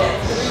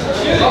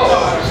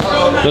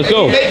 Let's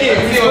go.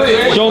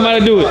 Show him how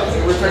to do it.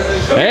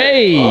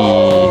 Hey.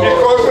 Oh.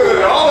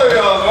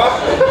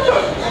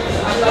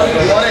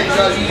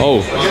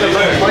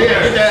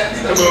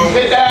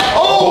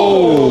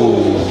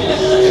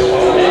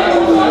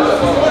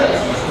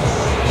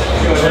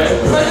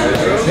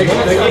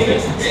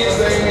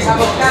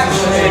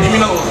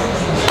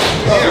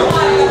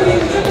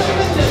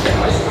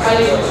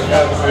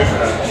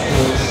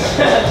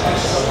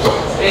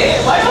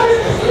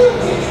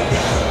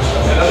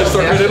 Another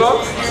store credit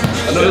off?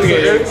 Another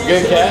good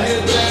catch.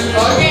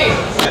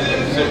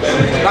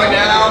 Knock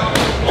down.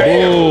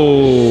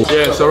 Oh.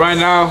 Yeah, so right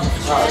now,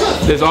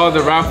 there's all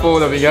the raffle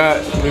that we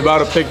got. We about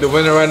to pick the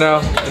winner right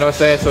now. You know what I'm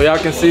saying? So y'all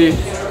can see.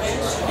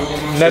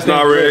 It's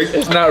not rigged.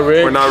 It's not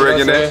rigged. We're not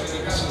rigging it.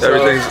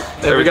 Everything's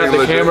we got the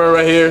legit. camera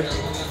right here. You know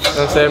what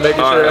I'm saying?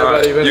 Making sure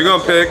everybody even. You're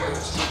gonna pick.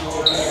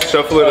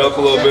 Shuffle it up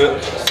a little bit.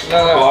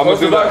 No, I'm gonna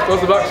do that. Close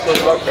the box. Close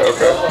the box.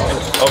 Okay.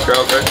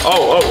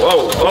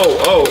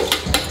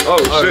 Oh,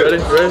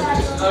 shit. Ready?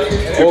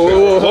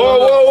 Whoa.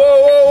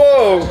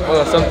 Hold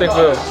on, something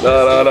for.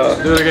 No.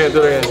 Do it again.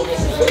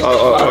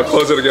 I'll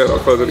close it again.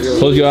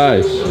 Close your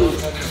eyes.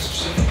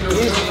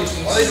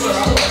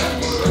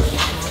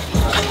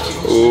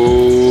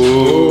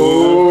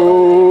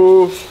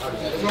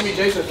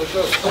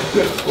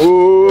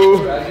 Ooh.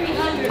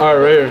 All right,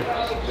 right here.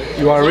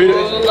 You want to read it?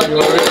 All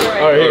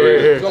right,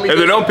 here. If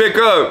they don't pick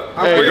up,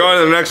 we're going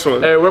to the next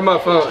one. Hey, where's my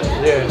phone?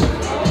 Yeah.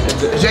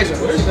 Jason.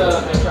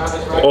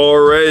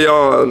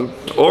 Orion.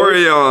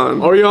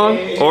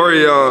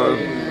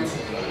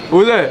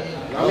 Who's that?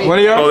 One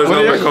of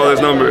y'all? Call this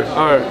number.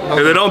 All right.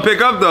 If they don't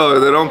pick up though,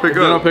 If they don't pick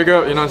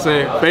up, you know what I'm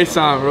saying?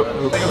 FaceTime.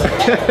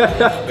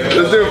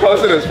 This dude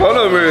posted his phone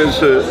number and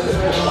shit.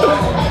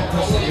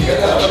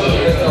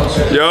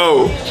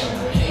 Yo,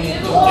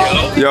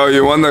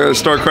 you won the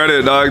store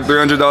credit, dog.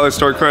 $300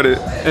 store credit.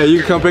 Hey, you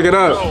can come pick it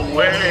up. No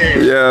way.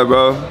 Yeah,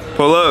 bro.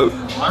 Pull up.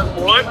 I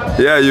won?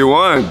 Yeah, you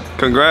won.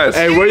 Congrats.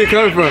 Hey, where you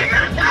coming from?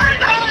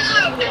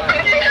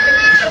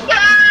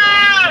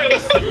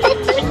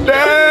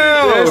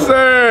 Damn! Yes,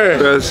 sir.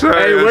 Yes, sir.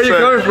 Hey, where you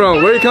coming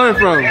from?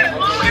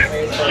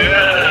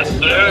 Yes,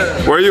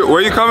 sir.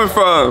 Where you coming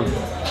from?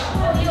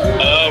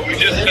 We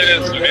just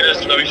finished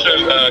Venice. No, we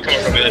should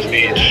coming from Venice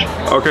Beach.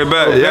 Okay,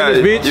 bet. Yeah,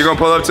 Venice Beach? you gonna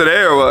pull up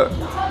today or what?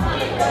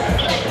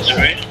 Should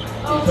we?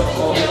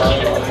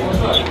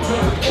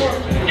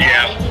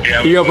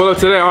 Yeah. You gonna pull up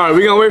today? All right,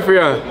 we gonna wait for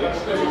y'all.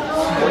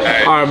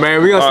 All right,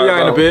 man. We gonna see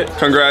y'all in a bit.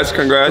 Congrats.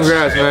 Congrats,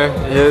 man.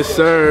 Yes,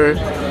 sir.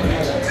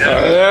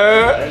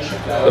 Yeah.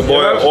 The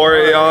boy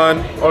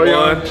Orion.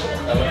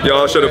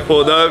 Y'all should have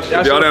pulled up. If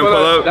y'all didn't pull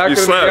up, you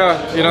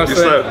slept. You know what I'm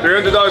saying?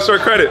 $300 store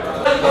credit.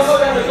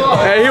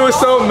 Hey, he was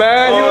so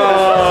mad.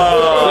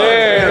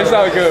 Yeah, it's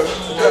all good.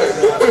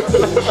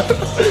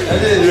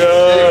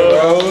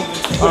 Yo.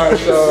 All right,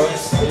 so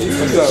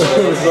what's up,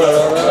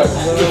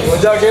 what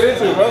y'all get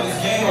into, bro?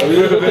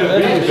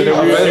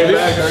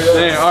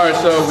 Dang, all right,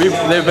 so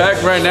they're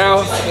back right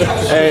now.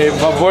 Hey,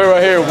 my boy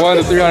right here won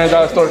the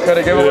 $300 store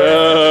credit giveaway.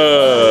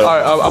 Yeah. All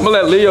right, I'm gonna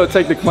let Leo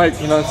take the mic.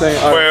 You know what I'm saying?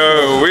 All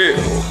right. Wait,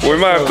 we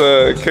might have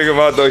to kick him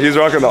out though. He's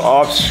rocking the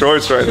off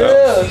shorts right now.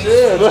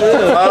 Yeah. No,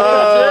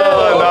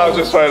 I'm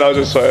just playing.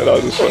 That's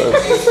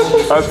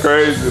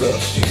crazy though.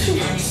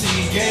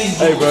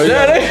 Hey, bro.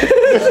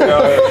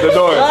 The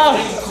door.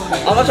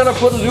 I'm not trying to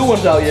put the new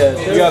ones out yet.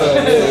 You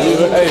gotta,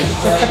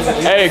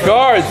 hey,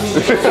 guards.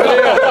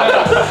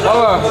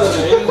 Hold on.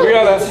 We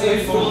gotta,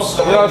 you know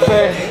what I'm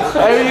saying?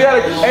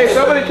 Hey,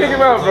 somebody kick him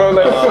out, bro.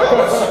 Like,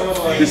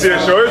 you see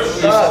his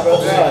shorts?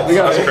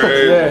 That's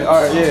crazy. Yeah,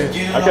 all right,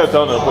 yeah. I kept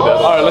telling him to put that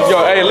on. All right, let's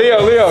go. Hey,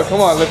 Leo, come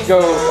on, let's go.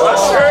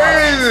 That's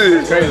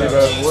crazy. Crazy,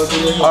 bro.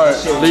 All right,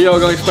 Leo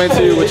gonna explain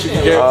to you what you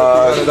can get.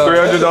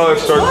 $300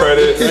 store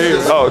credit.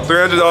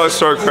 $300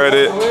 store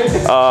credit.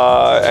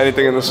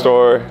 Anything in the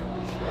store.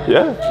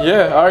 Yeah.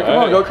 All right, come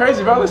on, go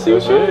crazy, bro. Let's see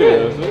what you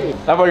get.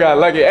 That boy got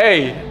lucky.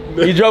 Hey,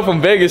 he drove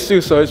from Vegas too,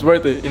 so it's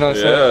worth it. You know what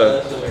I'm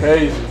saying? Yeah.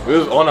 Crazy. We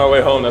was on our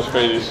way home. That's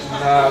crazy.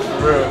 Nah,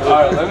 for real.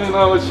 All right, let me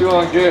know what you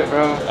want to get,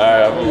 bro. All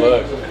right, I'm gonna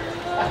look.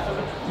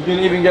 You can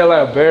even get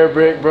like a bear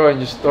brick, bro, and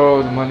just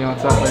throw the money on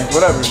top. Like,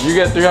 whatever. You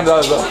get $300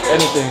 off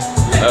anything.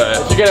 All right.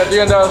 If you get a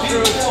 $300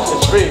 shoe,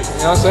 it's free. You know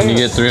what I'm saying? You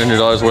get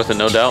 $300 worth of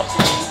No Doubt.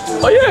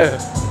 Oh yeah.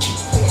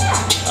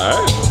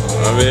 All right.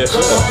 I mean,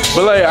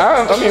 but like,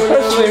 I mean,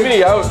 personally,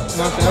 me, I would, you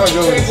know what I'm saying? I would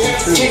go with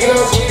some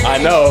shoes. I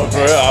know,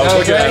 for real. I was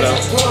looking at them.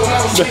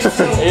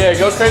 Yeah,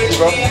 go crazy,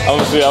 bro. I'm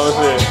gonna see.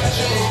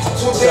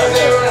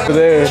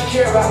 There.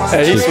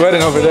 Hey, he's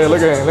sweating over there.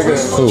 Look at him. Look at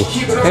him. Who?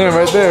 Him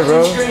right there,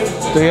 bro.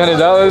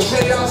 $300.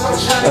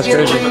 That's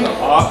crazy.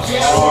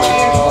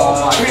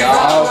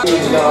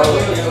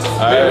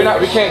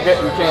 We can't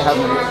have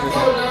him.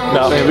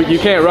 No, you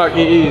can't rock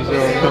EEs.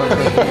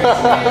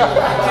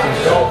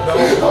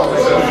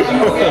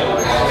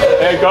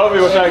 Hey, Kobe,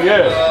 what should I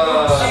get?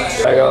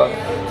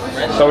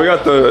 So we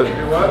got the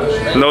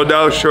No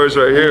Doubt shorts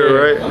right here,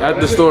 right? At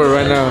the store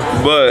right now.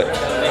 But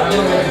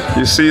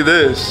you see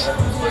this,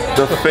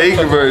 the fake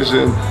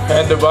version.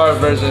 Handlebar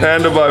version.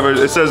 Handlebar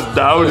version. It says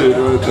doubted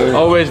right there.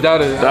 Always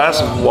doubted.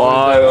 That's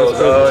wild,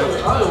 dog.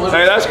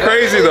 Hey, that's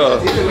crazy though.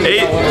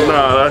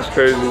 Nah, that's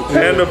crazy.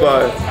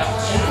 Handlebar.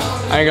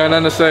 I ain't got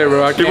nothing to say,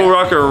 bro. People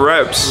rocking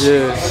reps.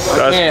 Yeah.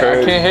 That's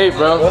crazy. I can't hate,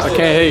 bro. I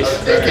can't hate.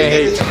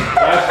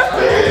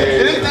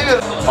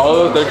 All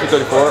of those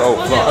 34? Oh,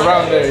 fuck.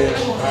 Around there, yeah.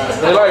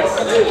 They're like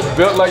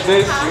built like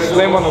this,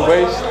 slim on the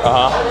waist,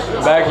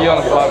 baggy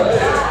on the bottom.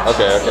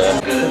 Okay.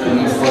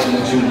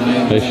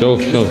 Hey, show.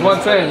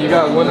 110, you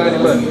got 190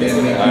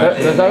 left.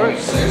 Is that right?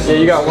 Yeah,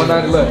 you got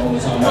 190 left.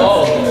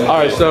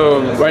 Alright,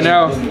 so right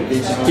now,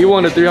 he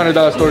won the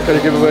 $300 store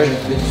credit giveaway.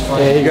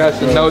 And he got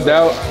some No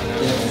Doubt.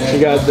 He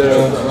got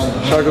the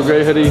charcoal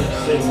gray hoodie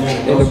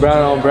and the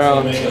brown on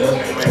brown.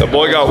 The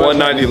boy got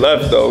 190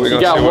 left though. He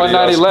got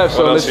 190 left,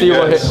 so let's see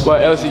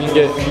what else he can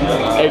get.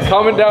 Hey,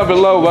 comment down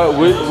below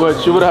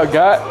what you would have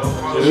got.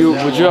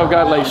 Would you have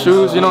got like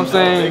shoes? You know what I'm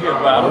saying?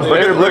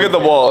 Look at the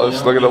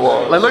walls. Look at the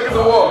walls. Like look at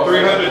the wall.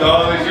 $300.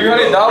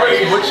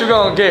 $300. What you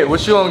gonna get?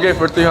 What you gonna get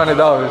for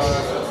 $300?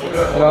 You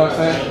know what I'm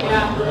saying?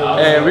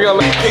 And we gonna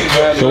look.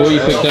 So what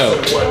you picked out?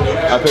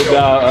 I picked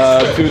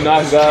out 2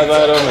 knocked guys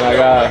items, and I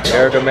got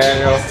Eric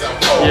Emanuel.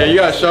 Yeah, you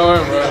gotta show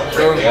him, bro.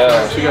 Show him.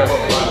 Yeah. What you got.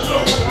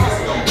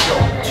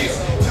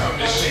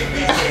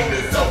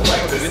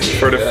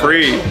 For the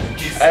free.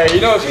 Hey,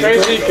 you know what's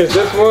crazy? Cause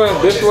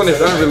this one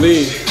is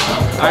unreleased.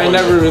 I ain't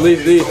never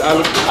released these.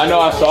 I know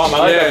I saw them. I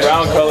like the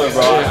brown color,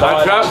 bro.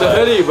 I dropped the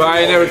hoodie, but I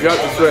ain't never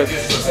dropped the sweats.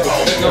 You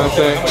know what I'm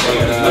saying?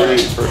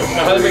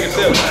 How do you make it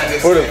sale?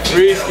 For the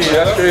free ski,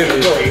 that's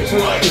crazy.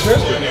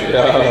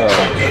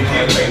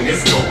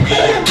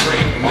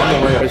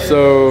 Yeah.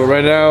 So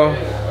right now,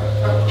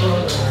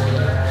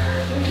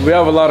 we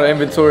have a lot of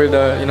inventory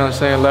that, you know what I'm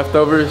saying,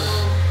 leftovers.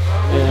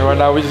 And right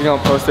now we just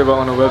gonna post it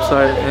on the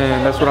website,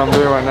 and that's what I'm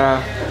doing right now.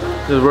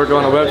 Just working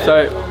on the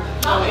website.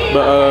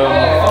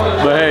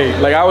 But hey,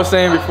 like I was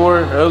saying before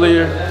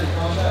earlier,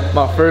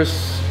 my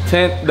first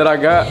tent that I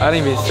got, I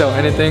didn't even sell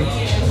anything,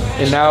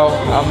 and now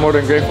I'm more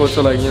than grateful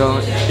to, like, you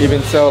know,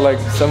 even sell like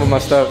some of my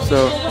stuff.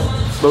 So,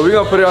 but we're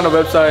gonna put it on the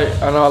website.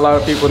 I know a lot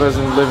of people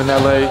doesn't live in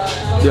LA;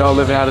 they all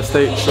living out of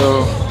state.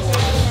 So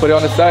put it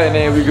on the site, and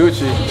then we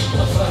Gucci.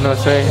 You know what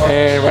I'm saying?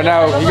 And right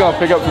now he gonna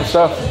pick up some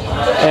stuff,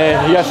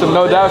 and he got some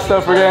No Doubt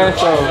stuff for getting.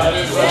 So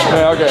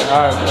yeah, okay,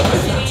 all right.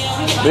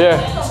 But yeah,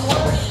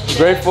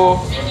 grateful.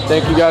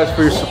 Thank you guys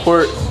for your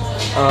support.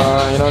 You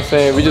know what I'm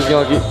saying? We just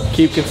gonna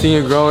keep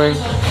continue growing.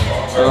 You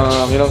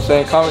know what I'm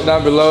saying? Comment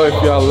down below if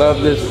y'all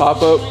love this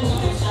pop-up.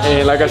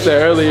 And like I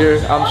said earlier,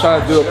 I'm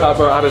trying to do a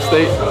pop-up out of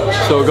state.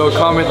 So go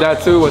comment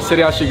that too, what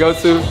city I should go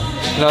to. You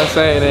know what I'm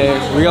saying?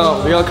 And we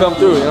gonna come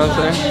through, you know what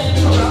I'm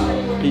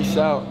saying? Peace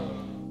out.